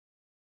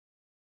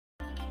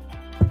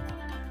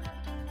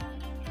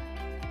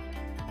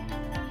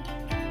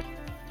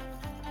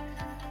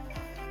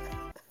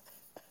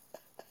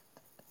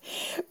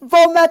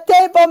Bon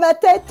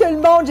matin tout le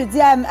monde. J'ai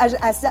dit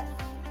à ça.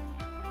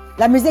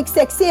 La musique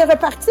sexy est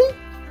repartie?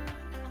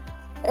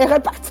 Est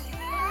repartie.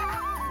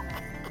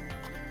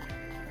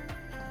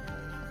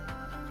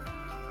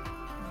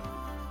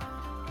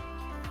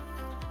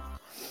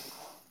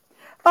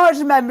 Oh,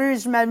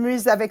 je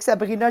m'amuse avec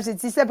Sabrina. J'ai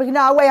dit,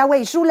 Sabrina, ah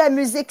ouais, joue la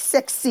musique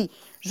sexy.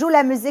 Joue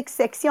la musique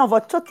sexy, on va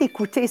tout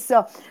écouter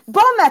ça.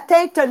 Bon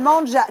matin tout le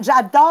monde,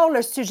 j'adore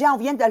le sujet, on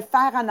vient de le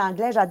faire en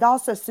anglais, j'adore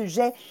ce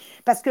sujet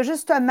parce que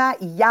justement,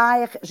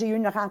 hier, j'ai eu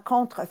une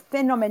rencontre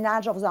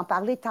phénoménale, je vais vous en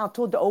parler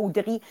tantôt de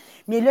Audrey,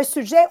 mais le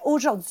sujet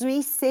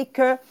aujourd'hui, c'est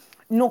que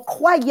nos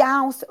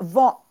croyances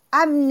vont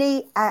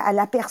amener à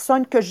la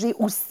personne que j'ai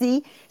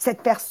aussi,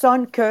 cette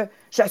personne que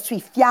je suis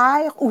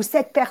fière ou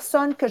cette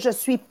personne que je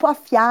suis pas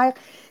fière,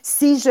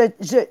 si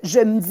je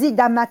me dis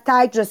dans ma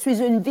tête, je suis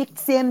une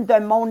victime de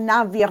mon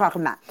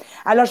environnement.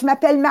 Alors, je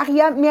m'appelle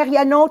Maria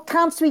Meriano,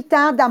 38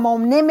 ans, dans mon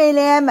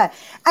MLM,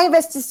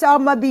 investisseur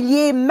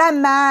immobilier,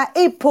 maman,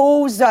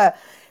 épouse.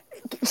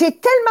 J'ai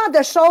tellement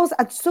de choses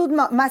en dessous de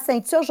ma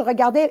ceinture.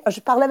 Je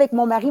parlais avec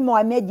mon mari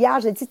Mohamed hier,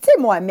 j'ai dit, tu sais,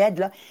 Mohamed,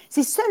 là,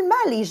 si seulement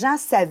les gens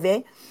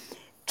savaient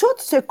tout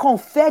ce qu'on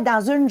fait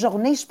dans une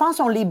journée, je pense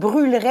qu'on les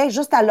brûlerait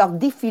juste à leur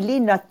défiler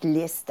notre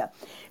liste.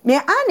 Mais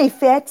en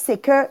effet, c'est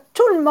que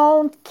tout le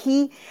monde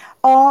qui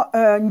a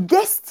une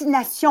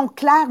destination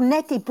claire,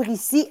 nette et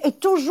précise est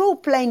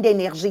toujours plein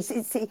d'énergie.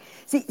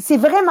 C'est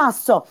vraiment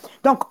ça.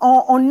 Donc,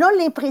 on a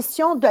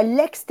l'impression de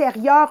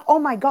l'extérieur,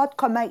 oh my God,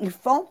 comment ils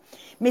font.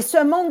 Mais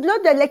ce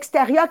monde-là de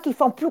l'extérieur qui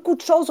font beaucoup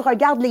de choses,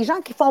 regarde les gens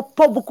qui font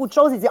pas beaucoup de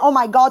choses et disent, oh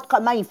my God,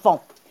 comment ils font.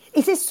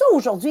 Et c'est ça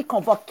aujourd'hui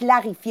qu'on va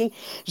clarifier.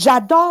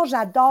 J'adore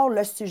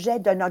le sujet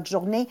de notre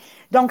journée.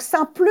 Donc,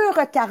 sans plus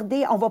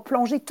retarder, on va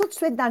plonger tout de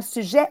suite dans le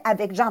sujet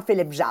avec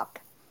Jean-Philippe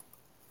Jacques.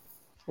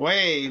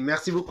 Oui,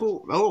 merci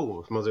beaucoup.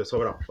 Oh, mon Dieu, ça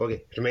va long. OK,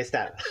 je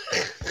m'installe.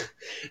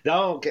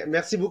 Donc,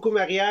 merci beaucoup,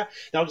 Maria.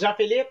 Donc,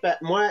 Jean-Philippe,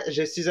 moi,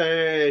 je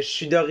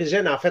suis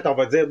d'origine, en fait, on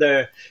va dire,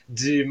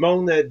 du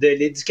monde de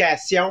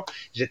l'éducation.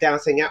 J'étais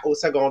enseignant au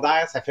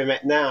secondaire. Ça fait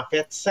maintenant, en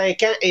fait,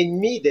 5 ans et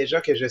demi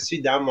déjà que je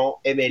suis dans mon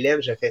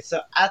MLM. Je fais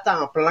ça à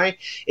temps plein.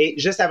 Et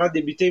juste avant de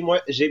débuter, moi,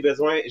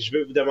 je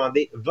veux vous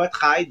demander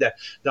votre aide.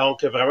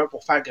 Donc, vraiment,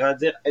 pour faire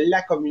grandir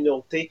la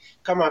communauté,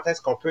 comment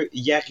est-ce qu'on peut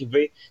y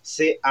arriver?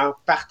 C'est en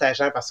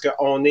partageant parce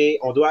qu'on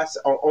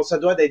se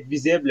doit d'être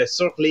visible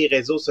sur les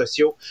réseaux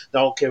sociaux.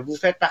 Donc, vous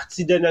faites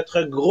partie de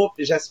notre groupe,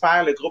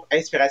 j'espère, le groupe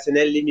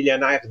inspirationnel Les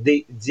Millionnaires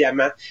des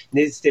Diamants.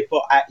 N'hésitez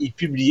pas à y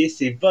publier.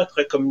 C'est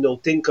votre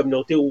communauté, une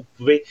communauté où vous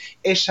pouvez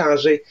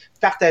échanger,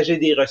 partager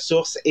des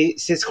ressources et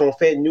c'est ce qu'on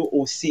fait nous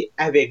aussi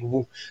avec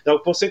vous.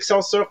 Donc, pour ceux qui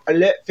sont sur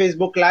le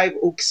Facebook Live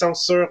ou qui sont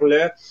sur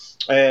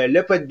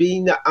le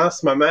Podbean en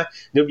ce moment.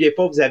 N'oubliez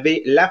pas, vous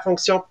avez la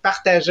fonction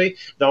partager.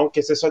 Donc,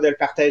 que ce soit de le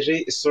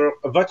partager sur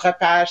votre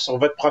page, sur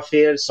votre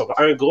profil, sur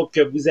un groupe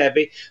que vous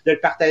avez, de le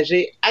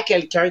partager à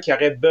quelqu'un qui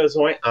aurait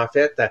besoin, en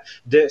fait,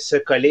 de se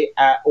coller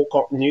au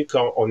contenu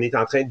qu'on est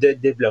en train de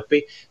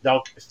développer.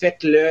 Donc,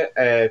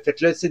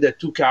 faites-le aussi de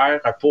tout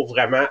cœur pour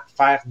vraiment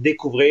faire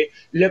découvrir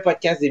le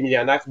podcast des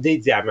millionnaires des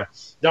diamants.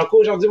 Donc,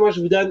 aujourd'hui, moi, je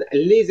vous donne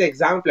les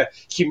exemples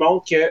qui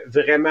montrent que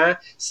vraiment,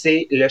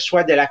 c'est le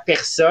choix de la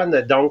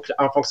personne. Donc,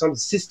 en fonction du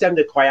système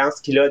de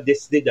croyances qu'il a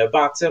décidé de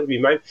bâtir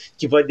lui-même,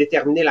 qui va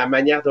déterminer la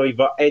manière dont il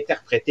va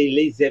interpréter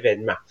les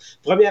événements.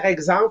 Premier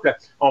exemple,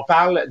 on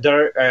parle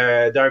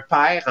d'un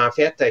père, en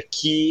fait,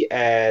 qui,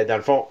 dans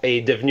le fond,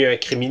 est devenu un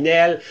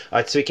criminel,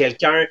 a tué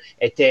quelqu'un,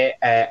 était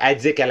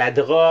addict à la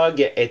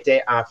drogue,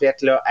 était, en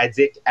fait, là,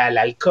 addict à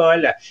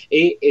l'alcool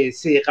et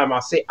s'est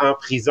ramassé en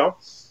prison.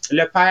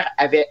 Le père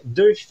avait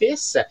 2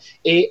 fils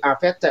et, en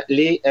fait,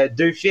 les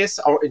 2 fils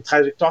ont une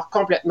trajectoire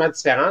complètement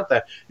différente.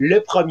 Le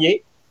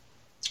premier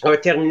a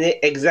terminé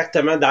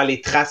exactement dans les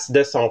traces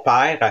de son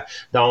père.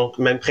 Donc,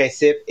 même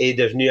principe, est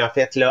devenu en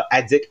fait là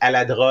addict à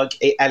la drogue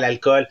et à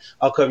l'alcool,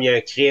 a commis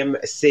un crime,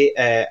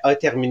 a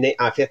terminé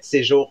en fait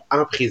ses jours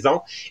en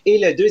prison. Et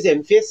le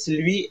deuxième fils,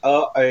 lui,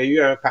 a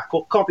eu un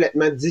parcours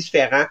complètement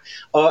différent,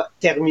 a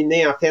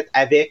terminé en fait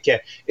avec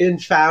une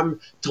femme,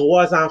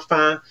 3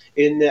 enfants,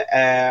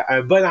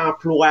 un bon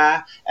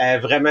emploi,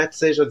 vraiment, tu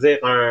sais, je veux dire,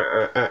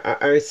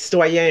 un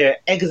citoyen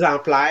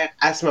exemplaire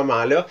à ce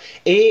moment-là.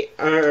 Et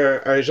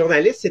un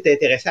journaliste s'est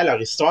intéressé à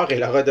leur histoire et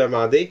leur a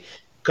demandé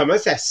comment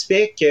ça se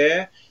fait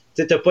que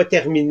tu n'as pas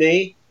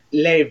terminé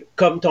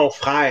comme ton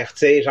frère, tu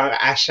sais, genre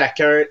à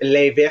chacun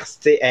l'inverse,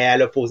 tu sais, à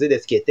l'opposé de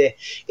ce qui était.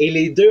 Et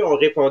les deux ont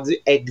répondu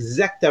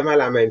exactement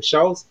la même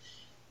chose.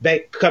 Ben,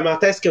 comment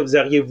est-ce que vous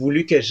auriez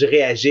voulu que je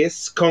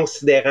réagisse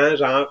considérant,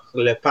 genre,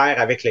 le père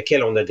avec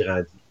lequel on a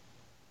grandi?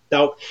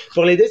 Donc,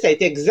 pour les deux, ça a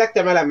été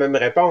exactement la même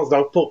réponse.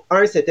 Donc, pour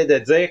un, c'était de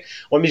dire,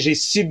 oh, mais j'ai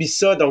subi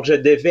ça, donc je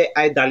devais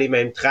être dans les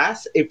mêmes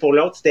traces. Et pour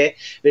l'autre, c'était,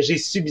 mais j'ai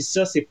subi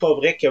ça, c'est pas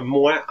vrai que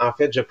moi, en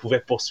fait, je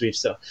pouvais poursuivre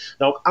ça.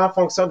 Donc, en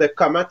fonction de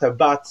comment tu as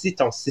bâti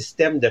ton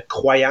système de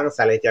croyances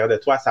à l'intérieur de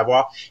toi, à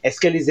savoir,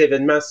 est-ce que les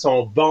événements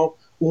sont bons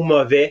ou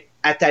mauvais,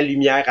 à ta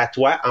lumière, à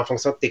toi, en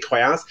fonction de tes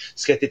croyances,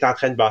 ce que tu es en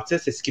train de bâtir,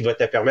 c'est ce qui va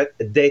te permettre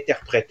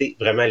d'interpréter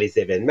vraiment les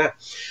événements.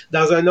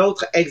 Dans un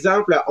autre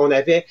exemple, on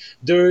avait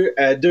deux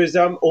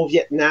hommes au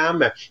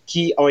Vietnam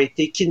qui ont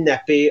été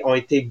kidnappés, ont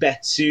été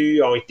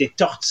battus, ont été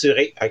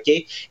torturés, OK?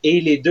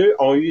 Et les deux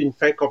ont eu une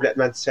fin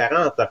complètement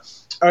différente.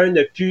 Un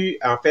a pu,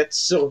 en fait,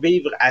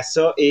 survivre à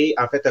ça et,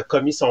 en fait, a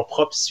commis son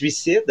propre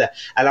suicide,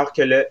 alors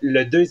que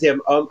le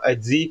deuxième homme a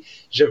dit,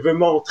 je veux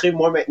montrer,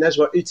 moi, maintenant,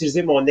 je vais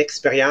utiliser mon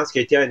expérience, qui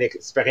a été une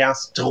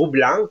expérience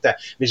troublante,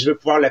 mais je veux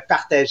pouvoir le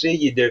partager.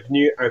 Il est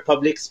devenu un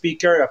public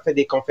speaker, a fait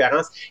des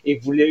conférences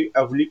et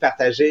a voulu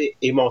partager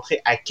et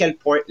montrer à quel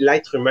point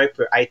l'être humain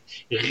peut être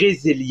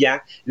résilient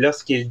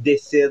lorsqu'il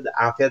décide,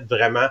 en fait,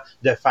 vraiment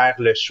de faire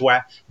le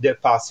choix de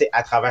passer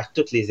à travers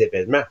tous les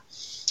événements.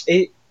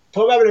 Et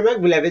probablement que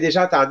vous l'avez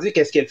déjà entendu,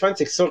 qu'est-ce qui est le fun,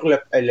 c'est que sur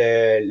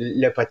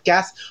le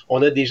podcast,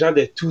 on a des gens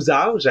de tous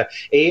âges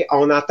et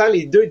on entend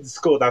les deux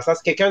discours. Dans le sens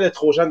que quelqu'un de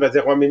trop jeune va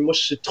dire « Ouais, mais moi,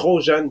 je suis trop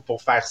jeune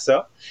pour faire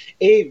ça. »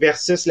 Et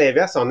versus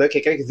l'inverse, on a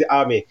quelqu'un qui dit «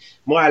 Ah, mais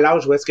moi, à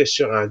l'âge où est-ce que je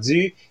suis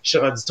rendu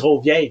trop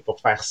vieille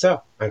pour faire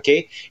ça. » OK?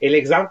 Et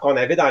l'exemple qu'on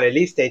avait dans le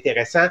livre, c'était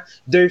intéressant.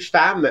 Deux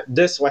femmes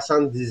de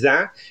 70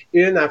 ans.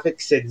 Une, en fait,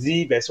 qui se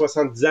dit,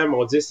 70 ans,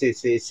 mon Dieu,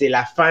 c'est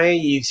la fin.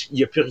 Il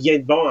n'y a plus rien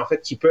de bon, en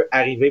fait, qui peut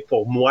arriver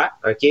pour moi.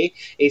 OK?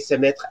 Et se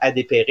mettre à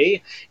dépérir.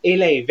 Et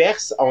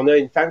l'inverse, on a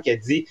une femme qui a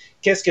dit,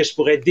 qu'est-ce que je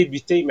pourrais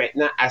débuter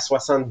maintenant à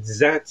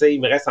 70 ans? Tu sais, il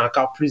me reste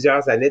encore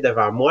plusieurs années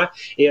devant moi.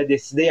 Et a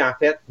décidé, en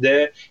fait,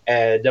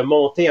 de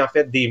monter, en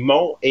fait, des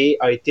monts et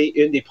a été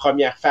une des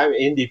premières femmes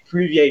et une des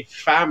plus vieilles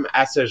femmes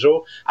à ce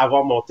jour à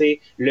avoir monté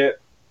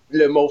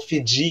le mont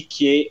Fidji,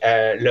 qui est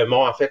le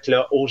mont, en fait,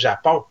 là, au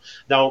Japon.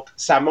 Donc,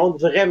 ça montre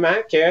vraiment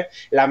que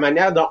la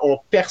manière dont on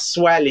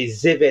perçoit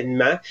les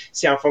événements,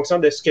 c'est en fonction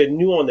de ce que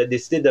nous, on a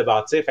décidé de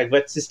bâtir. Fait que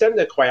votre système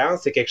de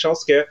croyance, c'est quelque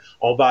chose que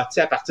on bâtit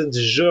à partir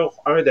du jour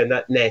 1 de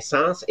notre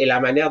naissance et la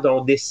manière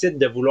dont on décide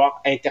de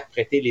vouloir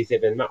interpréter les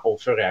événements au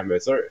fur et à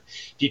mesure.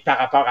 Puis, par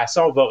rapport à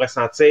ça, on va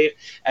ressentir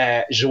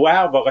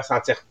joie, on va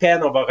ressentir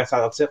peine, on va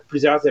ressentir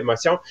plusieurs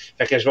émotions.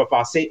 Fait que je vais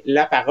passer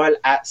la parole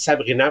à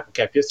Sabrina pour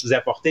qu'elle puisse vous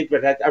apporter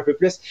peut-être un peu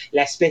plus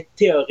l'aspect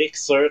théorique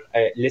sur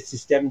le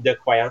système de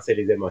croyances et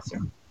les émotions.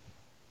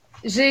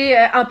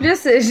 En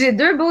plus, j'ai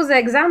deux beaux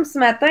exemples ce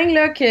matin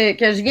là, que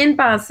je viens de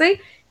penser.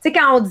 Tu sais,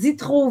 quand on dit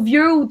trop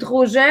vieux ou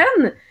trop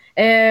jeune,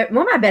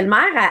 moi, ma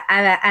belle-mère,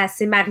 elle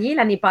s'est mariée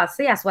l'année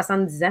passée à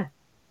 70 ans.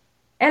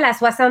 Elle, à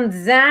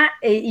 70 ans,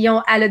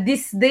 elle a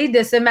décidé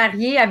de se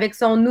marier avec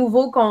son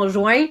nouveau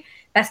conjoint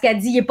parce qu'elle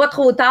dit, il n'est pas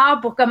trop tard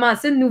pour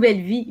commencer une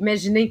nouvelle vie.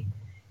 Imaginez.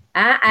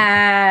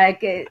 Hein,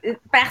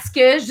 parce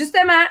que,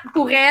 justement,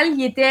 pour elle,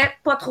 il était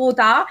pas trop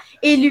tard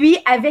et lui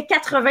avait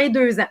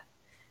 82 ans.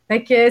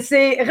 Fait que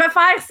c'est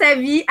refaire sa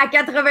vie à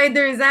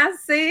 82 ans,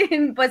 c'est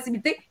une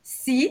possibilité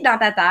si, dans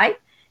ta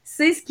tête,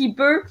 c'est ce qui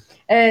peut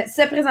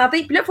se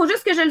présenter. Puis là, il faut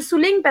juste que je le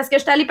souligne parce que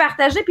je suis allée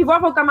partager puis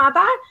voir vos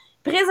commentaires.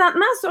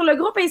 Présentement, sur le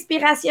groupe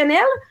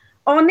inspirationnel,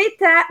 on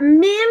est à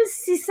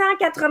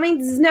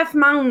 1699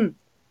 membres.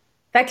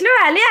 Fait que là,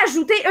 allez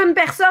ajouter une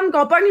personne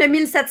qu'on pogne le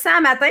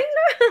 1700 matin,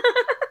 là.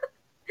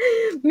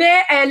 Mais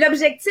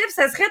l'objectif,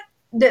 ce serait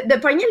de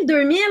pogner le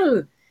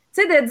 2000.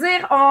 Tu sais, de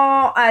dire,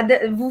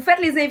 vous faites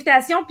les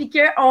invitations puis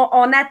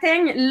qu'on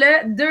atteigne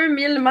le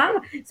 2000 membres.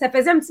 Ça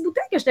faisait un petit bout de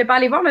temps que je n'étais pas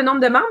allée voir le nombre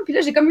de membres. Puis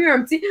là, j'ai comme eu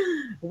un petit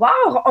 « Wow! »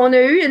 On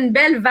a eu une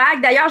belle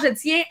vague. D'ailleurs, je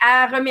tiens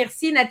à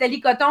remercier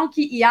Nathalie Coton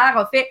qui, hier,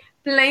 a fait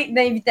plein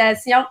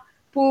d'invitations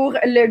pour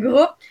le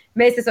groupe.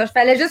 Mais c'est ça, il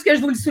fallait juste que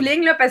je vous le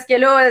souligne là, parce que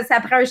là, ça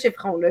prend un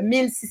chiffron. Là,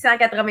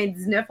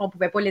 1699, on ne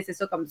pouvait pas laisser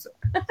ça comme ça.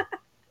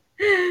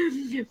 Dans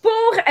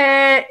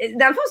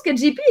le fond, ce que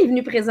JP est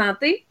venu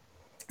présenter,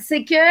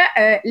 c'est que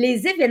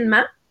les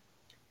événements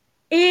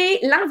et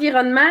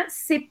l'environnement,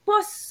 c'est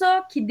pas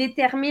ça qui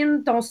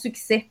détermine ton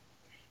succès.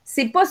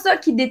 C'est pas ça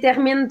qui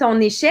détermine ton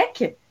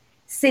échec.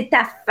 C'est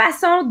ta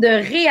façon de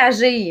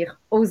réagir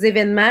aux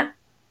événements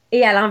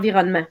et à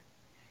l'environnement.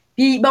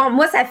 Puis bon,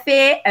 moi, ça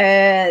fait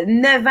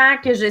 9 ans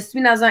que je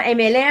suis dans un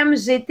MLM.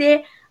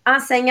 J'étais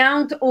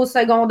enseignante au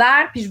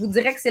secondaire, puis je vous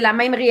dirais que c'est la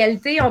même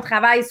réalité. On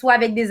travaille soit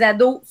avec des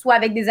ados, soit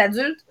avec des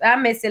adultes, hein,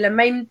 mais c'est le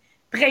même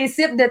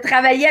principe de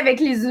travailler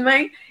avec les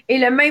humains et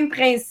le même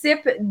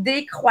principe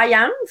des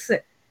croyances.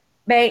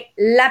 Bien,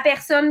 la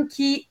personne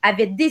qui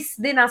avait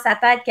décidé dans sa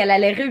tête qu'elle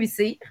allait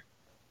réussit,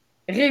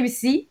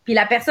 puis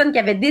la personne qui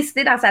avait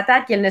décidé dans sa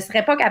tête qu'elle ne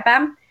serait pas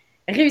capable,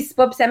 réussit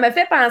pas. Puis ça me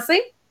fait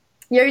penser,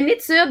 il y a une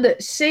étude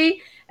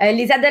chez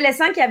les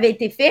adolescents qui avait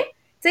été faite.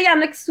 Tu sais, il y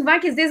en a souvent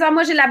qui se disent « Ah,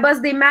 moi, j'ai la bosse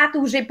des maths »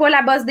 ou « J'ai pas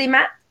la bosse des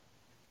maths ».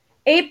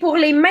 Et pour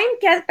les mêmes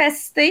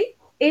capacités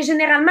et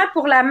généralement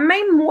pour la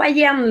même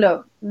moyenne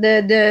là,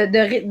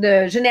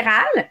 de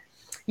générale,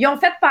 ils ont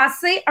fait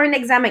passer un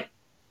examen.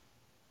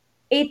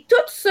 Et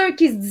tous ceux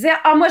qui se disaient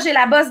 « Ah, moi, j'ai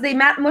la bosse des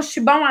maths, moi, je suis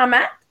bon en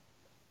maths »,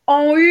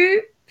 ont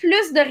eu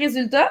plus de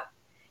résultats.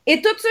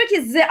 Et tous ceux qui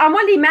se disaient « Ah,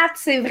 moi, les maths,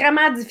 c'est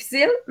vraiment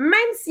difficile », même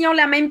s'ils ont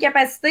la même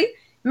capacité,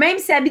 même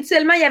si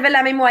habituellement, il y avait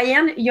la même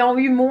moyenne, ils ont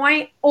eu moins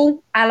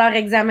haut à leur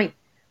examen.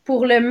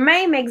 Pour le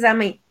même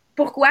examen.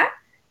 Pourquoi?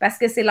 Parce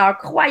que c'est leur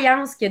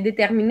croyance qui a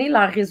déterminé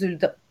leurs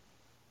résultats.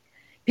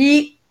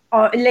 Puis,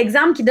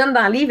 l'exemple qu'il donne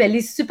dans le livre, elle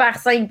est super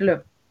simple. Là.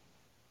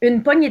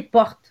 Une poignée de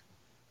porte.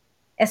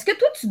 Est-ce que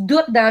toi, tu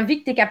doutes dans la vie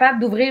que tu es capable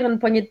d'ouvrir une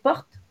poignée de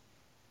porte?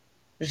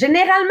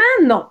 Généralement,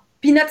 non.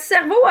 Puis notre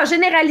cerveau a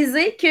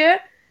généralisé que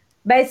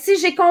ben, si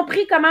j'ai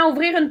compris comment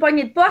ouvrir une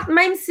poignée de porte,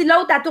 même si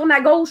l'autre, elle tourne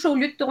à gauche au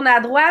lieu de tourner à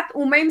droite,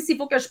 ou même s'il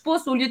faut que je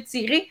pousse au lieu de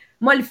tirer,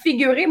 moi, le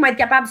figurer, moi, être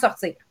capable de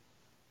sortir.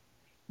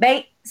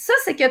 Ben, ça,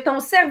 c'est que ton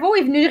cerveau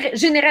est venu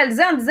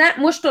généraliser en disant,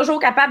 moi, je suis toujours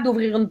capable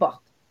d'ouvrir une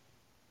porte.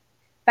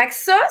 Fait que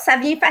ça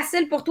vient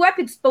facile pour toi,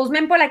 puis tu te poses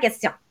même pas la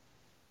question.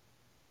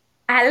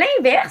 À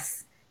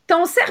l'inverse,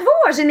 ton cerveau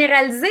a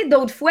généralisé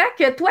d'autres fois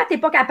que toi, tu n'es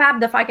pas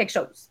capable de faire quelque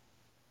chose.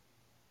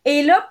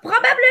 Et là,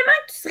 probablement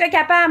que tu serais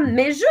capable,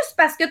 mais juste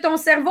parce que ton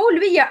cerveau,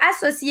 lui, il a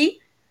associé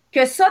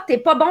que ça, tu n'es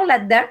pas bon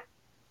là-dedans,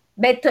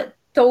 ben, tu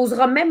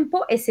n'oseras même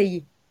pas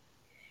essayer.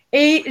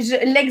 Et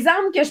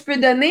l'exemple que je peux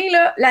donner,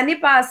 là, l'année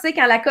passée,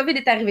 quand la COVID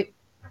est arrivée,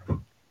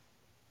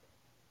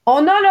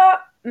 on a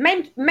là,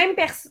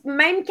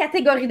 même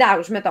catégorie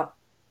d'âge, mettons.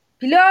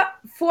 Puis là,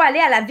 il faut aller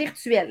à la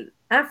virtuelle.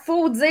 Il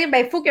faut dire,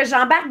 ben, il faut que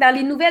j'embarque dans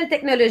les nouvelles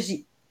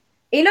technologies.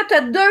 Et là, tu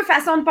as deux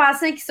façons de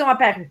penser qui sont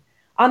apparues.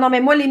 Ah non,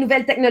 mais moi, les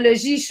nouvelles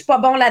technologies, je ne suis pas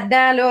bon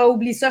là-dedans, là,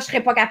 oublie ça, je ne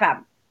serais pas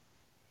capable.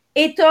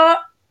 Et tu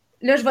as,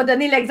 là, je vais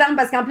donner l'exemple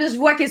parce qu'en plus, je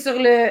vois qu'il est sur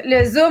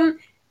le Zoom,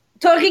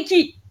 tu as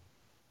Ricky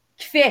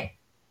qui fait,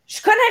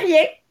 je connais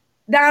rien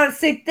dans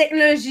ces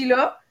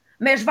technologies-là,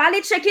 mais je vais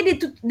aller checker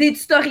des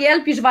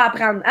tutoriels puis je vais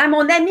apprendre. Hein,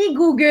 mon ami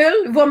Google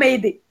va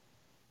m'aider.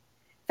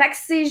 Fait que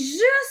c'est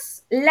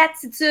juste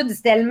l'attitude.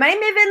 C'était le même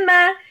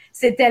événement,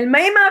 c'était le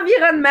même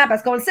environnement,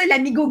 parce qu'on le sait,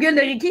 l'ami Google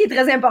de Ricky est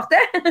très important.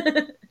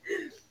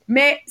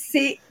 Mais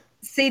c'est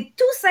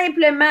tout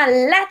simplement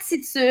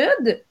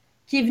l'attitude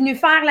qui est venue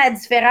faire la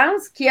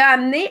différence, qui a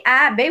amené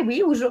à, ben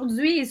oui,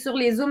 aujourd'hui, elle est sur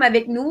les Zooms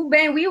avec nous.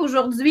 Ben oui,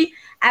 aujourd'hui,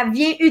 elle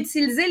vient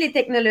utiliser les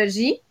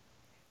technologies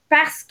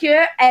parce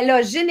qu'elle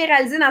a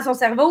généralisé dans son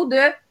cerveau de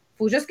 «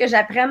 faut juste que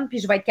j'apprenne puis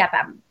je vais être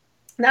capable ».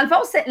 Dans le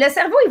fond, le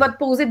cerveau, il va te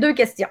poser deux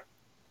questions.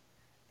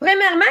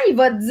 Premièrement, il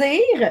va te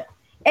dire,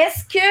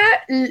 est-ce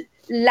que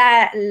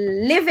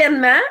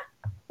l'événement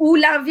ou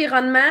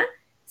l'environnement,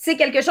 c'est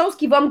quelque chose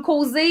qui va me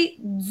causer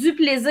du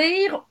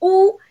plaisir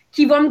ou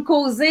qui va me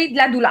causer de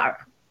la douleur?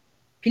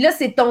 Puis là,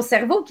 c'est ton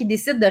cerveau qui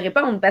décide de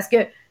répondre parce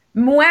que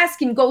moi, ce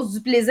qui me cause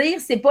du plaisir,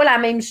 c'est pas la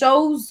même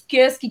chose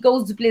que ce qui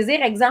cause du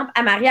plaisir, exemple,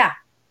 à Maria.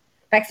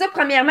 Fait que ça,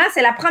 premièrement,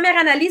 c'est la première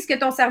analyse que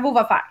ton cerveau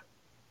va faire.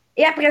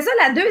 Et après ça,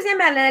 la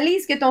deuxième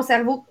analyse que ton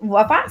cerveau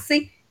va faire,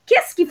 c'est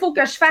qu'est-ce qu'il faut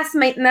que je fasse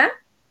maintenant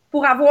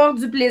pour avoir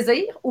du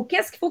plaisir ou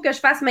qu'est-ce qu'il faut que je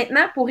fasse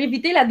maintenant pour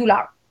éviter la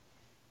douleur?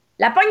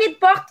 La poignée de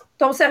porte,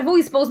 ton cerveau,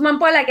 il ne se pose même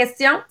pas la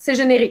question, c'est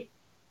généré.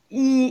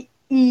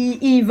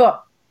 Il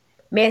va.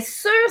 Mais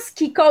sur ce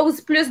qui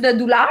cause plus de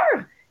douleur,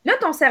 là,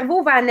 ton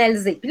cerveau va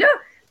analyser. Puis là,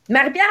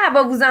 Marie-Pierre, elle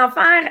va vous en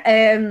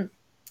faire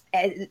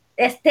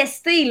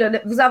tester, là,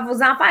 vous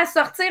en faire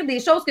sortir des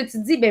choses que tu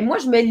dis, ben moi,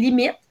 je me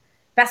limite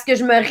parce que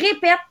je me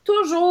répète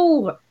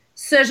toujours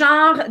ce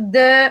genre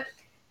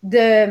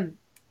de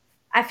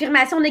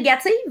affirmation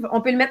négative,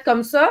 on peut le mettre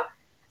comme ça,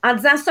 en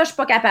disant ça, je ne suis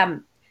pas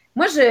capable.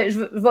 Moi, je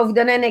vais vous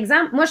donner un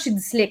exemple. Moi, je suis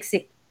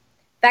dyslexique.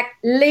 Fait que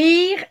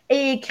lire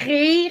et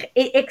écrire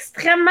est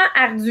extrêmement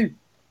ardu.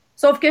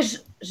 Sauf que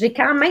j'ai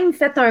quand même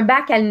fait un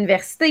bac à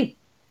l'université.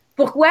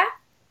 Pourquoi?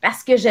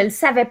 Parce que je ne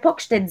savais pas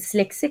que j'étais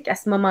dyslexique à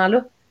ce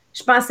moment-là.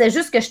 Je pensais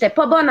juste que je n'étais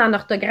pas bonne en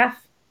orthographe.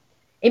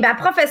 Et ma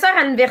professeure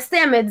à l'université,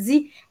 elle me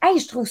dit « Hey,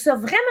 je trouve ça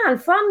vraiment le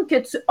fun que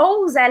tu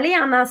oses aller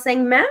en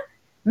enseignement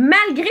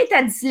malgré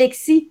ta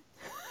dyslexie. »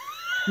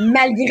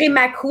 Malgré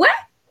ma quoi?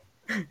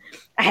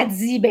 Elle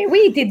dit, ben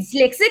oui, t'es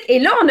dyslexique. Et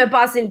là, on a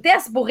passé le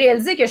test pour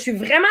réaliser que je suis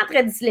vraiment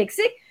très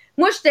dyslexique.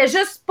 Moi, j'étais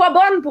juste pas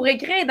bonne pour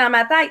écrire dans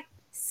ma tête.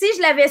 Si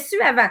je l'avais su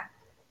avant,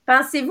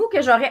 pensez-vous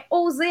que j'aurais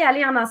osé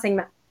aller en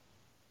enseignement?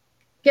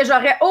 Que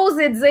j'aurais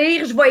osé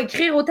dire, je vais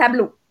écrire au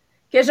tableau?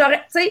 Que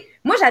j'aurais, tu sais,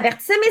 moi,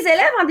 j'avertissais mes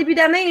élèves en début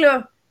d'année,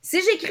 là. Si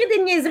j'écris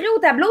des niaiseries au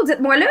tableau,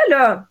 dites-moi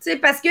là, tu sais,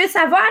 parce que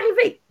ça va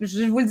arriver.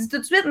 Je vous le dis tout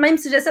de suite, même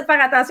si j'essaie de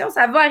faire attention,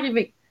 ça va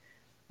arriver.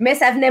 Mais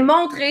ça venait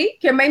montrer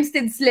que même si tu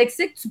es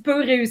dyslexique, tu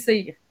peux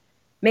réussir.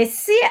 Mais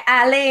si,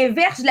 à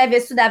l'inverse, je l'avais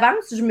su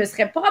d'avance, je me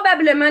serais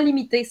probablement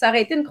limitée. Ça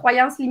aurait été une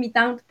croyance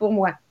limitante pour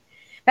moi.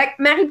 Fait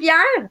que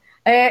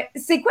Marie-Pierre,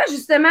 c'est quoi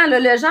justement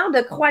le genre de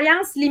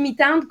croyance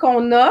limitante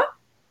qu'on a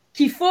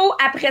qu'il faut,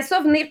 après ça,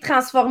 venir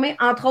transformer,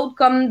 entre autres,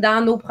 comme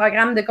dans nos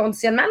programmes de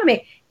conditionnement,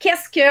 mais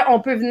qu'est-ce qu'on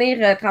peut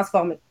venir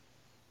transformer?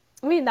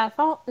 Oui, dans le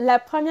fond, le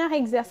premier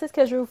exercice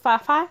que je vais vous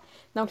faire faire,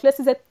 donc là,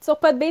 si vous êtes sur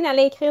Podbean,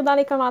 allez écrire dans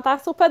les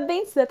commentaires sur Podbean.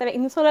 Si vous êtes avec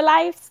nous sur le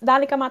live, dans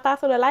les commentaires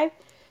sur le live,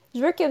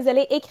 je veux que vous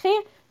allez écrire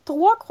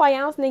 3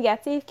 croyances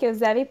négatives que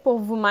vous avez pour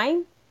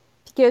vous-même,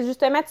 puis que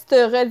justement, tu te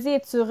redis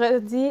et tu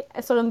redis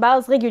sur une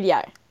base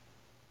régulière.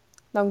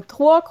 Donc,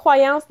 3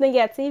 croyances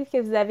négatives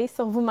que vous avez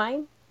sur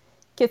vous-même,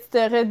 que tu te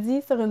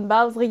redis sur une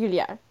base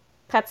régulière,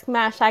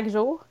 pratiquement à chaque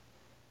jour.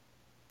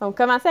 Donc,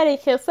 commencez à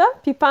écrire ça,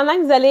 puis pendant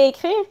que vous allez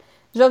écrire,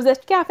 je vais vous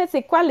expliquer en fait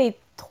c'est quoi les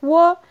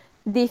 3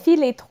 défis,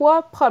 les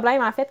 3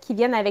 problèmes en fait qui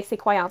viennent avec ces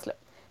croyances-là.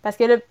 Parce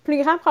que le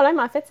plus grand problème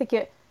en fait, c'est que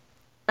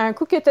un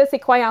coup que tu as ces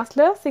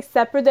croyances-là, c'est que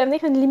ça peut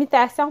devenir une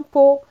limitation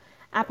pour,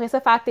 après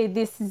ça, faire tes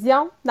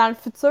décisions dans le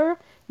futur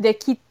de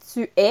qui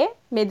tu es,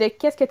 mais de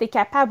qu'est-ce que tu es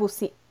capable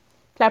aussi.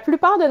 Puis la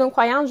plupart de nos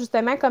croyances,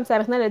 justement, comme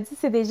Sabrina l'a dit,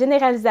 c'est des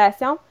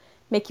généralisations,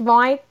 mais qui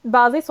vont être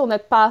basées sur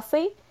notre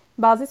passé,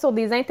 basées sur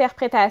des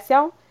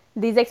interprétations,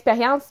 des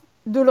expériences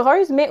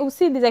douloureuses, mais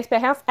aussi des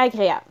expériences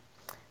agréables.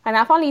 En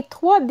enfant, les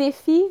 3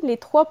 défis, les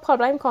 3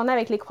 problèmes qu'on a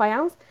avec les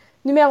croyances,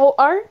 numéro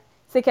 1,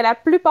 c'est que la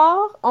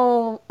plupart,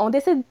 on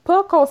décide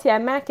pas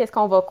consciemment qu'est-ce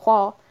qu'on va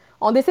croire.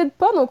 On décide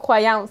pas nos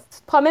croyances.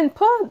 Tu te promènes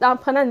pas en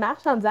prenant une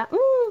marche en disant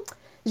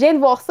 « je viens de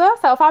voir ça,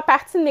 ça va faire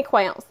partie de mes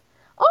croyances.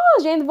 Oh,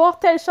 je viens de voir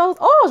telle chose,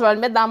 oh, je vais le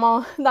mettre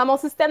dans mon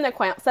système de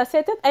croyances. » Ça se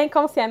fait tout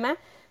inconsciemment.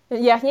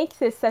 Il n'y a rien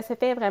ça se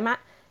fait vraiment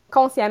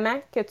consciemment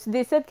que tu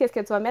décides qu'est-ce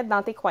que tu vas mettre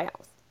dans tes croyances.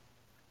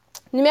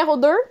 Numéro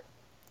 2,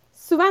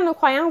 souvent nos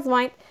croyances vont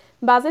être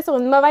basées sur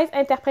une mauvaise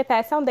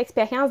interprétation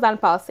d'expériences dans le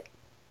passé.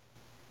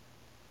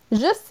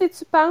 Juste si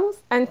tu penses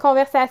à une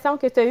conversation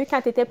que tu as eue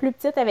quand tu étais plus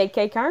petite avec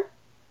quelqu'un,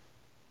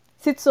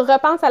 si tu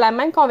repenses à la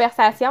même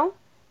conversation,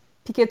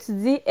 puis que tu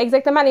dis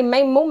exactement les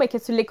mêmes mots, mais que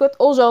tu l'écoutes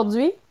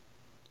aujourd'hui,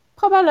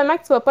 probablement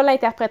que tu ne vas pas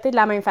l'interpréter de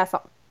la même façon.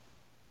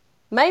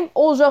 Même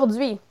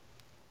aujourd'hui,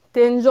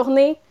 tu as une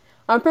journée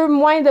un peu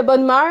moins de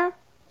bonne humeur,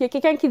 il y a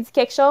quelqu'un qui dit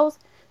quelque chose,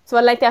 tu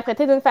vas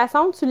l'interpréter d'une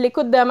façon, tu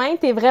l'écoutes demain,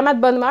 tu es vraiment de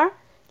bonne humeur,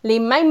 les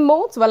mêmes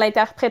mots, tu vas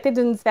l'interpréter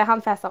d'une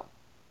différente façon.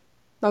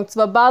 Donc, tu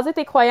vas baser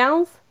tes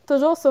croyances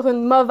toujours sur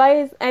une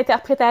mauvaise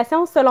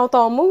interprétation selon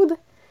ton mood,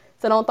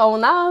 selon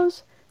ton âge,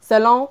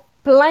 selon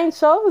plein de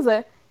choses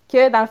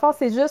que, dans le fond,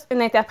 c'est juste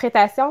une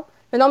interprétation.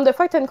 Le nombre de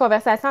fois que tu as une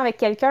conversation avec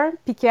quelqu'un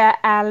puis qu'elle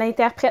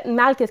interprète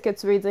mal qu'est-ce que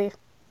tu veux dire.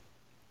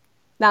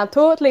 Dans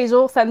tous les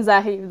jours, ça nous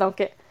arrive.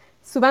 Donc,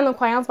 souvent, nos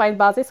croyances vont être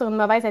basées sur une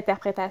mauvaise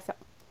interprétation.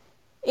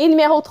 Et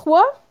numéro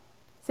 3,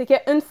 c'est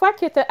qu'une fois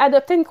que tu as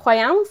adopté une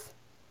croyance,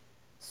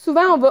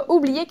 souvent, on va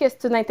oublier que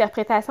c'est une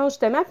interprétation,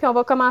 justement, puis on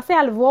va commencer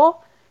à le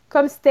voir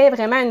comme si c'était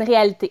vraiment une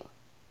réalité.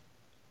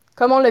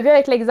 Comme on l'a vu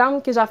avec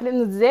l'exemple que Jean-Philippe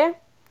nous disait,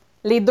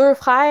 les 2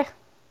 frères,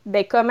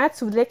 ben comment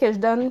tu voulais que je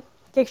donne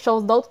quelque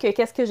chose d'autre que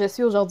qu'est-ce que je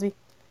suis aujourd'hui?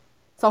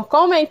 Ils sont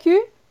convaincus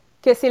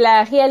que c'est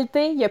la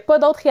réalité, il n'y a pas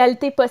d'autre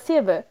réalité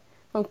possible.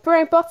 Donc, peu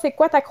importe c'est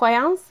quoi ta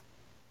croyance,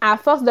 à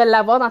force de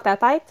l'avoir dans ta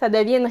tête, ça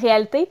devient une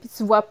réalité, puis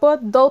tu ne vois pas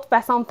d'autre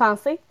façon de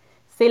penser.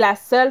 C'est la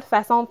seule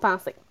façon de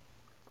penser.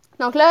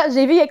 Donc là,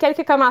 j'ai vu il y a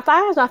quelques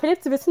commentaires.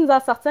 Jean-Philippe, tu veux-tu nous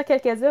en sortir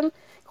quelques-unes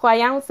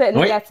croyances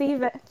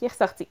négatives qui sont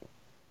ressorties?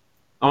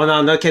 On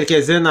en a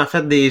quelques-unes, en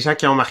fait, des gens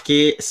qui ont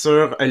marqué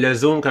sur le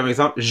Zoom, comme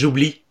exemple,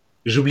 j'oublie.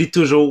 J'oublie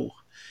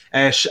toujours.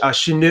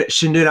 Je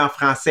suis nul en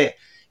français.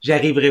 J'y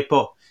arriverai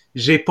pas.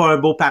 J'ai pas un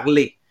beau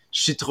parler.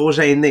 Je suis trop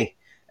gêné.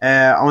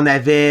 On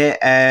avait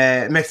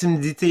Maxime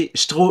dit, je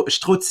suis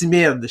trop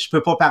timide. Je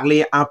peux pas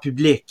parler en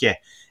public.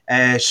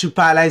 Je suis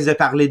pas à l'aise de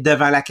parler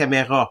devant la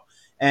caméra.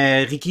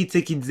 Ricky, tu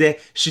sais, qui disait,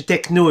 je suis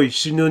technouille, je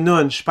suis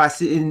nounoune, je suis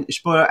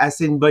pas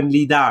assez une bonne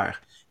leader.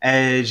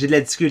 J'ai de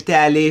la difficulté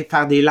à aller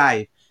faire des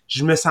lives.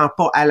 Je me sens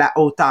pas à la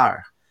hauteur.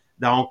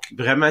 Donc,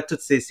 vraiment,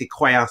 toutes ces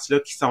croyances-là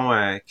qui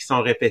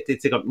sont répétées,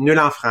 tu sais, comme nul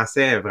en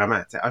français, vraiment.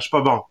 Tu sais, je suis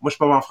pas bon. Moi, je suis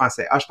pas bon en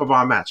français. Je suis pas bon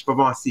en maths. Je suis pas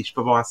bon en ci. Je suis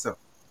pas bon en ça.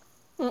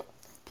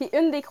 Puis,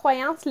 une des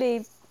croyances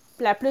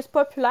la plus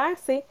populaire,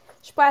 c'est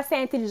je suis pas assez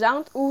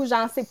intelligente ou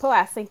j'en sais pas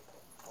assez.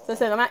 Ça,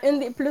 c'est vraiment une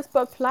des plus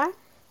populaires.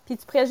 Puis,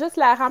 tu pourrais juste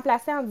la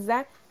remplacer en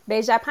disant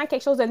ben j'apprends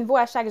quelque chose de nouveau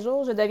à chaque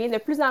jour. Je deviens de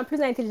plus en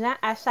plus intelligent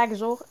à chaque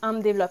jour en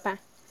me développant.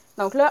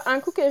 Donc là,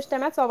 un coup que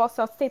justement, tu vas avoir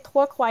sorti tes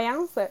 3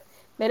 croyances,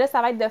 bien là,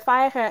 ça va être de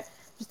faire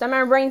justement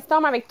un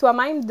brainstorm avec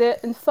toi-même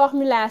d'une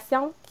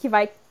formulation qui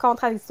va être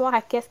contradictoire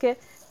à qu'est-ce que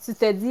tu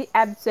te dis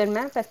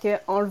habituellement, parce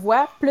qu'on le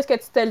voit, plus que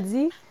tu te le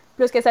dis,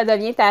 plus que ça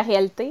devient ta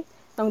réalité.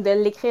 Donc, de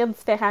l'écrire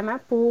différemment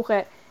pour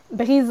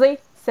briser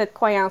cette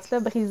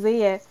croyance-là,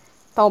 briser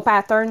ton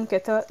pattern que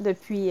tu as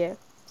depuis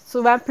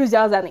souvent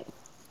plusieurs années.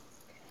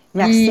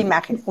 Merci,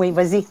 Marie. Oui,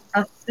 vas-y.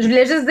 Je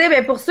voulais juste dire,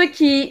 bien, pour ceux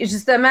qui,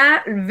 justement,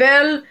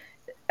 veulent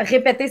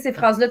répéter ces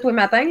phrases-là tous les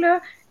matins, là,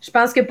 je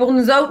pense que pour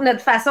nous autres,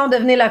 notre façon de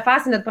venir le faire,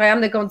 c'est notre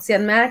programme de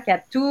conditionnement qu'à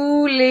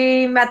tous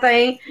les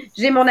matins,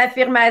 j'ai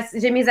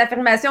mes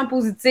affirmations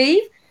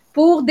positives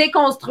pour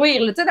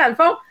déconstruire. Tu sais, dans le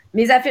fond,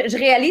 je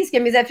réalise que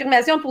mes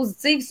affirmations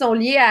positives sont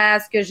liées à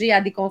ce que j'ai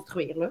à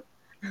déconstruire. Là.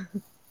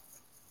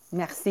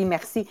 Merci,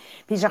 merci.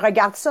 Puis je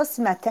regarde ça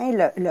ce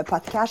matin, le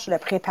podcast, je le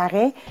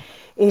préparais,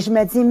 et je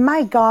me dis,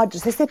 my God,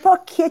 je ne sais pas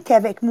qui était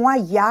avec moi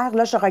hier,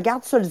 là, je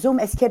regarde sur le Zoom,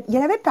 est-ce qu'il y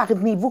en avait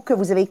parmi vous que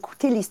vous avez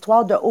écouté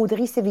l'histoire de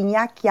Audrey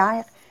Sévignac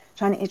hier?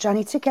 J'en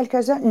ai-tu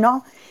quelques-uns?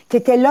 Non? Tu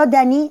étais là,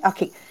 Dani?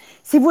 OK.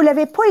 Si vous ne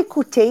l'avez pas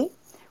écouté,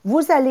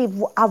 vous allez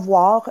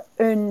avoir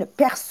une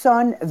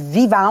personne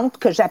vivante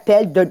que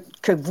j'appelle,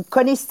 que vous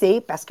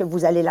connaissez parce que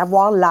vous allez la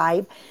voir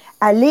live.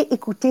 Allez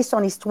écouter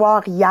son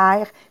histoire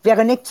hier.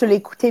 Véronique, tu l'as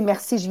écouté,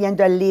 merci, je viens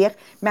de le lire.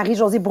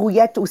 Marie-Josée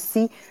Brouillette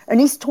aussi.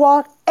 Une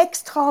histoire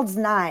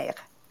extraordinaire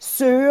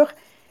sur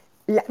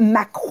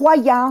ma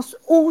croyance,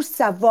 où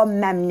ça va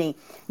m'amener.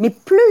 Mais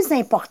plus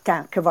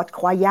important que votre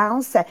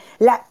croyance,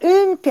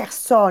 une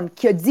personne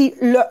qui a dit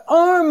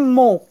un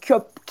mot,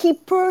 qui qui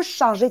peut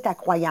changer ta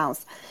croyance.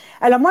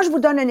 Alors, moi, je vous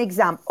donne un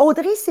exemple.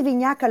 Audrey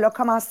Sévignac, elle a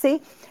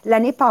commencé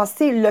l'année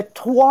passée, le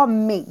 3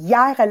 mai.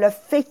 Hier, elle a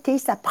fêté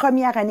sa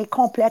première année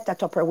complète à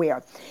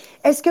Tupperware.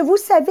 Est-ce que vous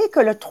savez que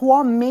le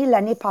 3 mai,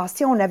 l'année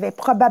passée, on avait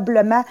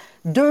probablement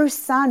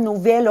 200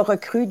 nouvelles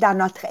recrues dans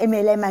notre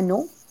MLM à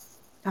nous?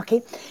 OK?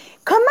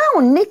 Comment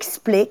on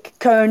explique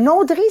qu'un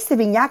Audrey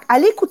Sévignac,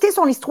 allez écouter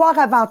son histoire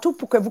avant tout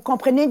pour que vous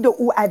compreniez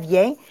d'où elle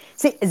vient,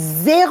 c'est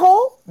 0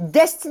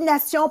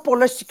 destination pour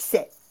le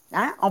succès.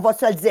 Hein? On va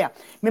se le dire.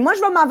 Mais moi,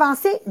 je vais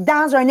m'avancer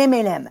dans un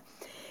MLM.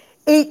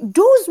 Et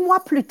 12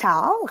 mois plus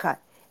tard,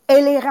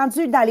 elle est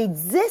rendue dans les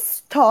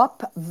 10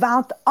 top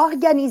ventes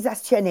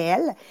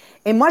organisationnelles.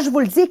 Et moi, je vous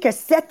le dis que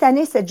cette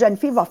année, cette jeune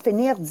fille va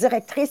finir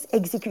directrice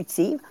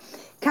exécutive.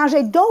 Quand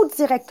j'ai d'autres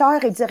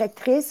directeurs et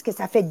directrices que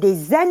ça fait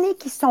des années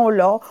qu'ils sont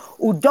là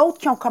ou d'autres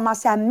qui ont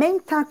commencé en même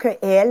temps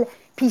qu'elle,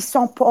 puis ils ne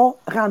sont pas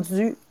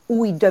rendus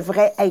où ils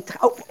devraient être,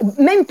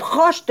 même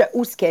proches de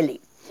où ce qu'elle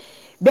est.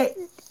 Bien,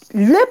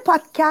 le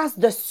podcast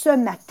de ce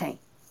matin,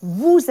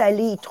 vous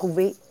allez y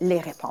trouver les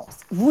réponses.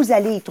 Vous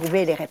allez y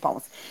trouver les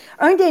réponses.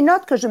 Un des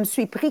notes que je me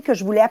suis pris, que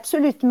je voulais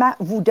absolument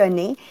vous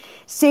donner,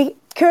 c'est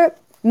que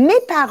mes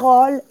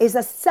paroles is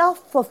a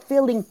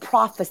self-fulfilling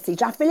prophecy.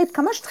 Jean-Philippe,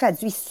 comment je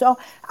traduis ça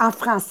en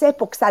français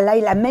pour que ça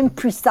ait la même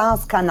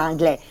puissance qu'en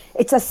anglais?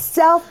 It's a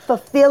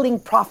self-fulfilling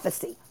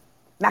prophecy.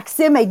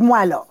 Maxime,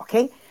 aide-moi là,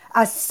 OK?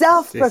 A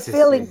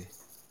self-fulfilling...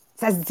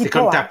 Ça se dit c'est pas,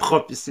 comme ta hein?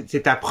 propre...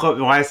 C'est ta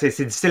propre... Ouais,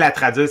 c'est difficile à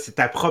traduire. C'est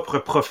ta propre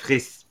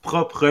prophétie.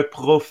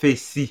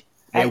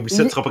 Hey, oublie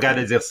ça, tu seras pas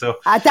capable de dire ça.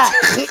 Attends,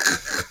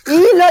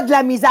 il a de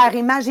la misère,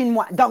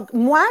 imagine-moi. Donc,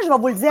 moi, je vais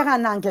vous le dire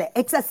en anglais.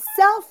 It's a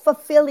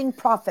self-fulfilling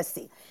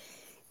prophecy.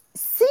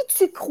 Si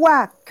tu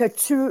crois que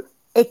tu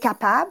es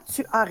capable,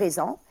 tu as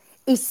raison.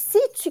 Et si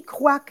tu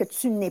crois que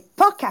tu n'es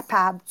pas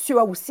capable, tu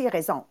as aussi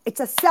raison.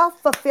 It's a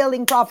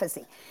self-fulfilling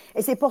prophecy.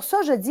 Et c'est pour ça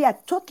que je dis à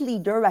tout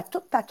leader, à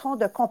tout patron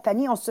de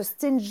compagnie, on ne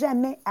s'ostine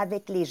jamais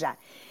avec les gens.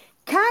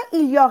 Quand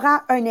il y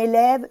aura un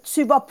élève,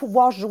 tu vas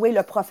pouvoir jouer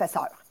le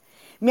professeur.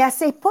 Mais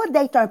essaie pas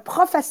d'être un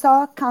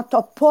professeur quand tu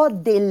n'as pas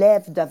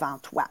d'élèves devant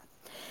toi.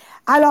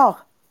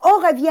 Alors,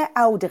 on revient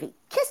à Audrey.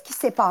 Qu'est-ce qui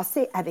s'est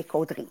passé avec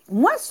Audrey?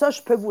 Moi, ça,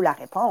 je peux vous la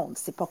répondre.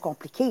 C'est pas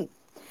compliqué.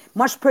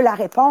 Moi, je peux la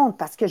répondre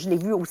parce que je l'ai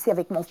vu aussi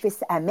avec mon fils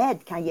Ahmed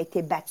quand il a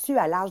été battu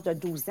à l'âge de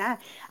 12 ans.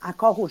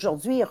 Encore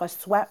aujourd'hui, il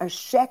reçoit un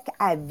chèque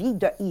à vie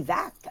de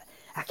IVAC.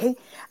 OK?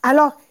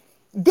 Alors,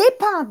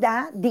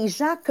 dépendant des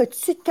gens que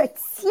tu te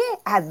tiens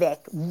avec,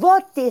 va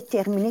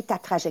déterminer ta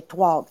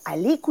trajectoire.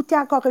 Allez écouter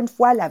encore une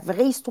fois la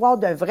vraie histoire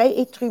d'un vrai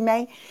être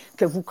humain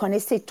que vous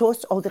connaissez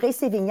tous, Audrey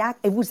Sévignac,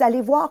 et vous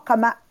allez voir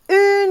comment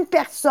une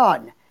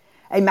personne,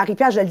 et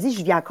Marie-Pierre, je le dis,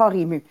 je viens encore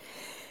émue,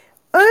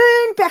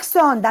 une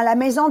personne dans la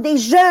maison des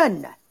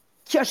jeunes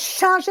qui a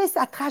changé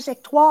sa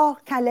trajectoire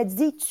quand elle a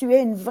dit « Tu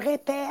es une vraie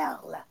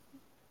perle ».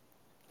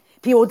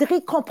 Puis Audrey ne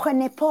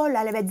comprenait pas,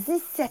 là, elle avait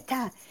 17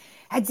 ans.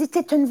 Elle dit,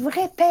 t'es une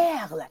vraie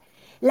perle.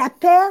 La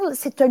perle,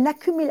 c'est une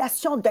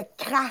accumulation de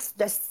crasse,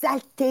 de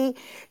saleté,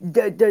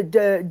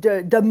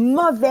 de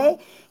mauvais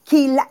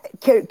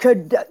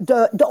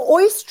the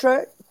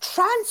oyster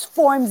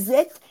transforms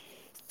it,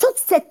 toute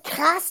cette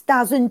crasse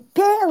dans une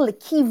perle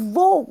qui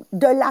vaut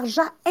de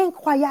l'argent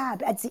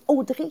incroyable. Elle dit,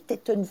 Audrey, t'es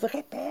une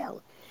vraie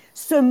perle.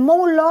 Ce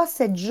mot-là,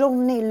 cette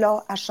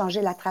journée-là, a changé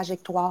la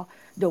trajectoire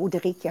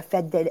d'Audrey, qui a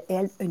fait d'elle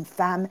une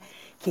femme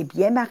qui est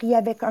bien mariée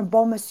avec un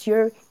bon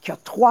monsieur, qui a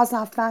 3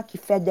 enfants, qui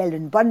fait d'elle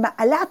une bonne...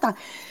 Allez, attends,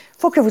 il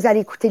faut que vous allez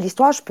écouter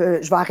l'histoire, je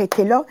vais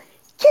arrêter là.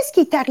 Qu'est-ce qui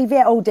est arrivé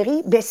à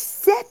Audrey? Bien,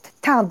 cette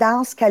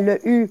tendance qu'elle a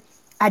eue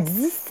à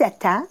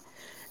 17 ans,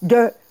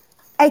 d'être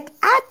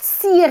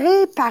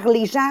attirée par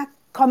les gens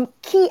comme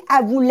qui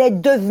elle voulait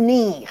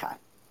devenir.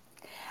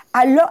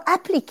 Elle l'a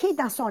appliqué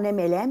dans son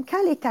MLM quand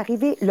elle est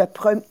arrivée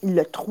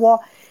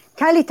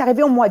quand elle est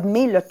arrivée au mois de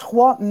mai, le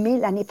 3 mai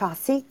l'année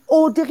passée,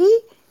 Audrey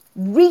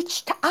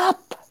reached up.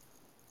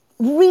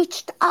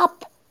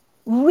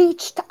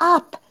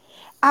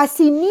 Elle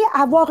s'est mise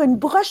à avoir une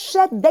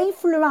brochette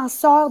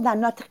d'influenceurs dans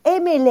notre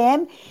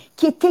MLM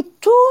qui étaient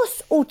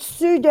tous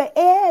au-dessus de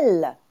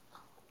elle.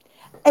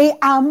 Et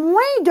en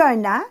moins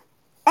d'1 an,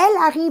 elle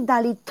arrive dans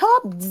les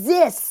top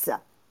 10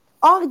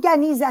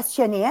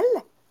 organisationnels.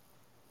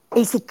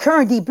 Et c'est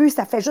qu'un début,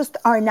 ça fait juste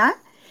 1 an.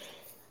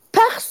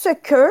 Parce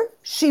que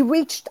she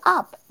reached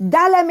up.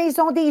 Dans la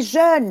maison des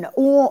jeunes,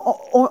 où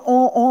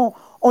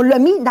on l'a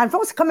mis, dans le fond,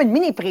 c'est comme une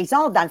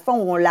mini-prison, dans le fond,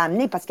 où on l'a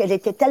amenée parce qu'elle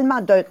était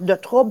tellement de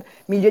troubles,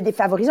 milieu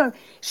défavorisé.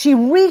 She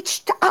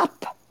reached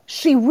up.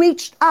 She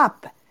reached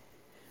up.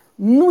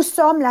 Nous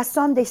sommes la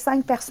somme des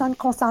 5 personnes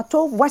qu'on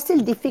s'entoure. Voici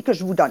le défi que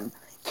je vous donne.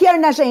 Qui a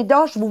un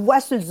agenda? Je vous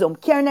vois sur le Zoom.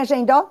 Qui a un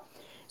agenda?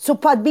 Sur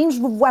Podbean, je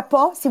ne vous vois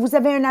pas. Si vous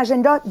avez un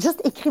agenda,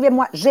 juste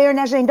écrivez-moi « J'ai un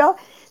agenda ».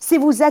 Si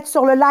vous êtes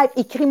sur le live,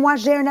 écris-moi «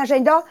 J'ai un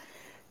agenda ».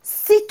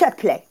 S'il te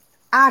plaît,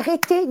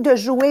 arrêtez de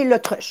jouer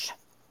l'autruche.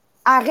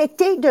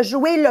 Arrêtez de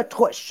jouer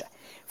l'autruche.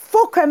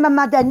 Faut qu'à un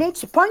moment donné,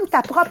 tu pognes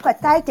ta propre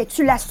tête et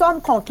tu la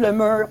sonnes contre le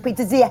mur. Puis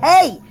tu dis «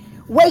 Hey,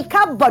 wake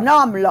up,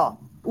 bonhomme, là.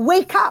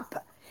 Wake up ».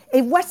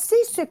 Et voici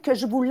ce que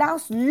je vous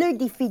lance le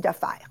défi de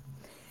faire.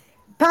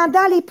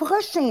 pendant les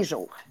prochains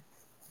jours,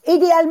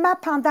 idéalement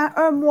pendant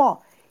un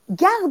mois,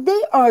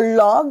 gardez un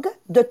log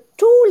de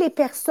toutes les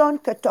personnes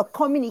que tu as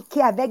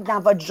communiqué avec dans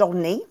votre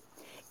journée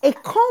et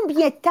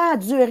combien de temps a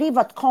duré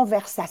votre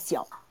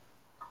conversation.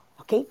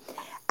 OK?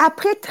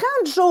 Après 30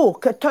 jours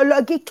que tu as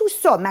logué tout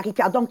ça,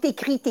 Marie-Pierre, donc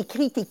t'écris,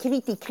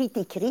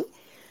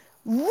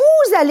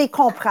 vous allez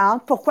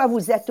comprendre pourquoi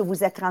vous êtes où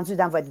vous êtes rendu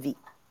dans votre vie.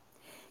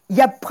 Il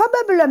y a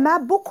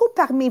probablement beaucoup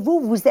parmi vous,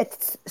 vous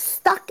êtes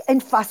stuck and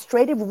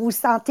frustrated, vous vous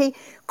sentez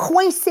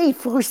coincé et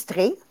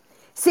frustré.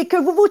 C'est que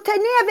vous vous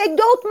tenez avec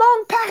d'autres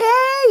mondes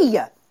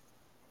pareils.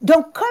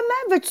 Donc,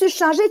 comment veux-tu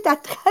changer ta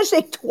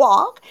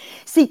trajectoire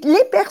si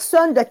les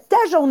personnes de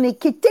ta journée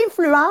qui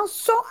t'influencent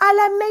sont à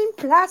la même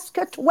place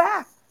que toi?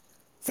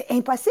 C'est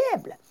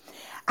impossible.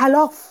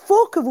 Alors, il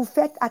faut que vous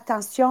faites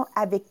attention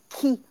avec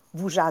qui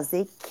vous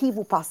jasez, qui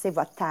vous passez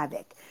votre temps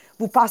avec.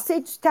 Vous passez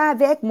du temps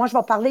avec, moi je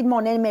vais parler de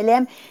mon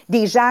MLM,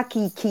 des gens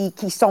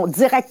qui sont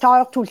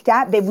directeurs tout le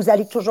temps, bien vous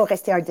allez toujours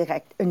rester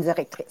une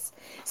directrice.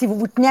 Si vous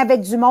vous tenez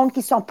avec du monde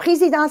qui sont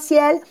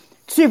présidentiels,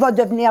 tu vas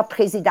devenir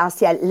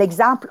présidentielle.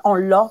 L'exemple, on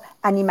l'a,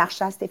 Annie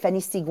Marchand,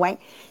 Stéphanie Sigouin.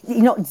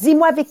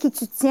 Dis-moi avec qui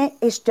tu tiens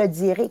et je te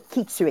dirai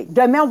qui tu es.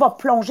 Demain, on va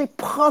plonger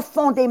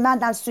profondément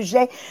dans le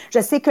sujet. Je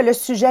sais que le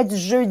sujet du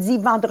jeudi,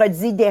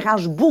 vendredi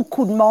dérange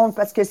beaucoup de monde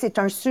parce que c'est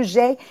un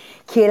sujet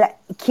qui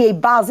est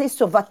basé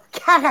sur votre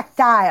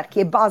caractère, qui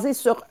est basé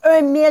sur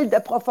 1000 de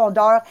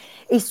profondeur.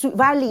 Et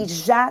souvent, les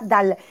gens,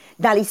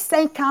 dans les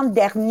 50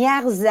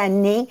 dernières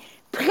années,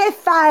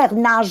 préfèrent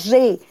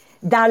nager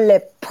dans le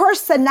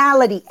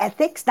personality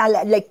ethics, dans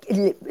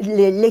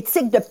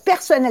l'éthique de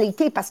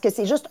personnalité, parce que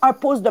c'est juste un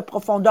pouce de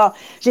profondeur.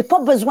 J'ai pas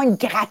besoin de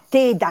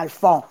gratter dans le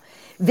fond.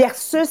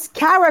 Versus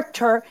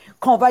character,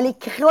 qu'on va aller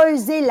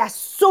creuser la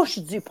souche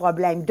du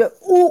problème, de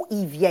où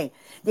il vient.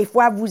 Des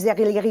fois, vous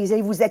allez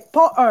réaliser, vous n'êtes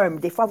pas humble.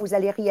 Des fois, vous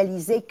allez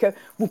réaliser que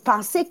vous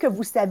pensez que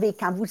vous savez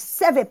quand vous ne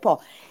savez pas.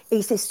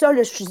 Et c'est ça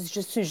le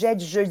sujet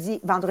du jeudi,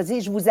 vendredi.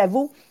 Je vous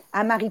avoue,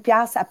 à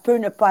Marie-Pierre, ça peut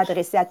ne pas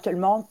adresser à tout le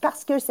monde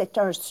parce que c'est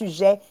un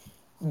sujet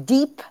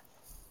deep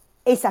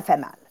et ça fait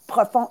mal.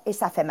 Profond et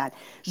ça fait mal.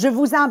 Je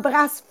vous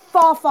embrasse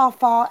fort, fort,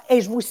 fort et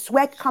je vous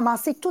souhaite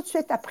commencer tout de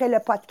suite après le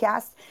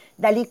podcast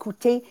d'aller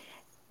écouter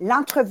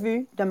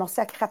l'entrevue de mon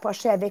sac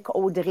rapproché avec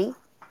Audrey.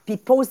 Puis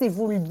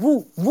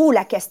posez-vous, vous,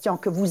 la question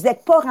que vous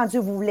n'êtes pas rendu,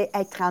 vous voulez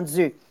être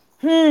rendu.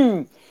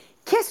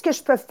 Qu'est-ce que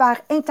je peux faire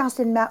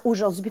intentionnellement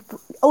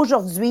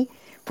aujourd'hui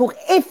pour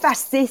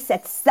effacer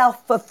cette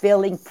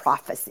self-fulfilling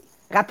prophecy?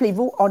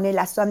 Rappelez-vous, on est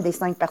la somme des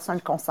 5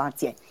 personnes qu'on s'en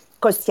tient.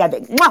 Qu'est-ce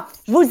avec moi?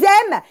 Je vous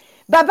aime!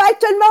 Bye bye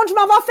tout le monde, je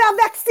m'en vais faire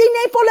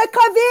vacciner pour le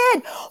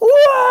COVID!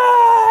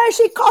 Ouais!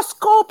 Chez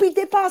Costco, puis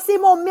dépenser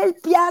mon 1000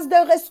 piastres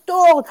de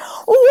restourne!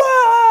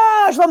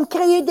 Ouais! Je vais me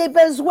créer des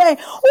besoins!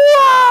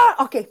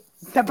 Ouais! OK,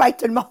 bye bye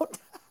tout le monde!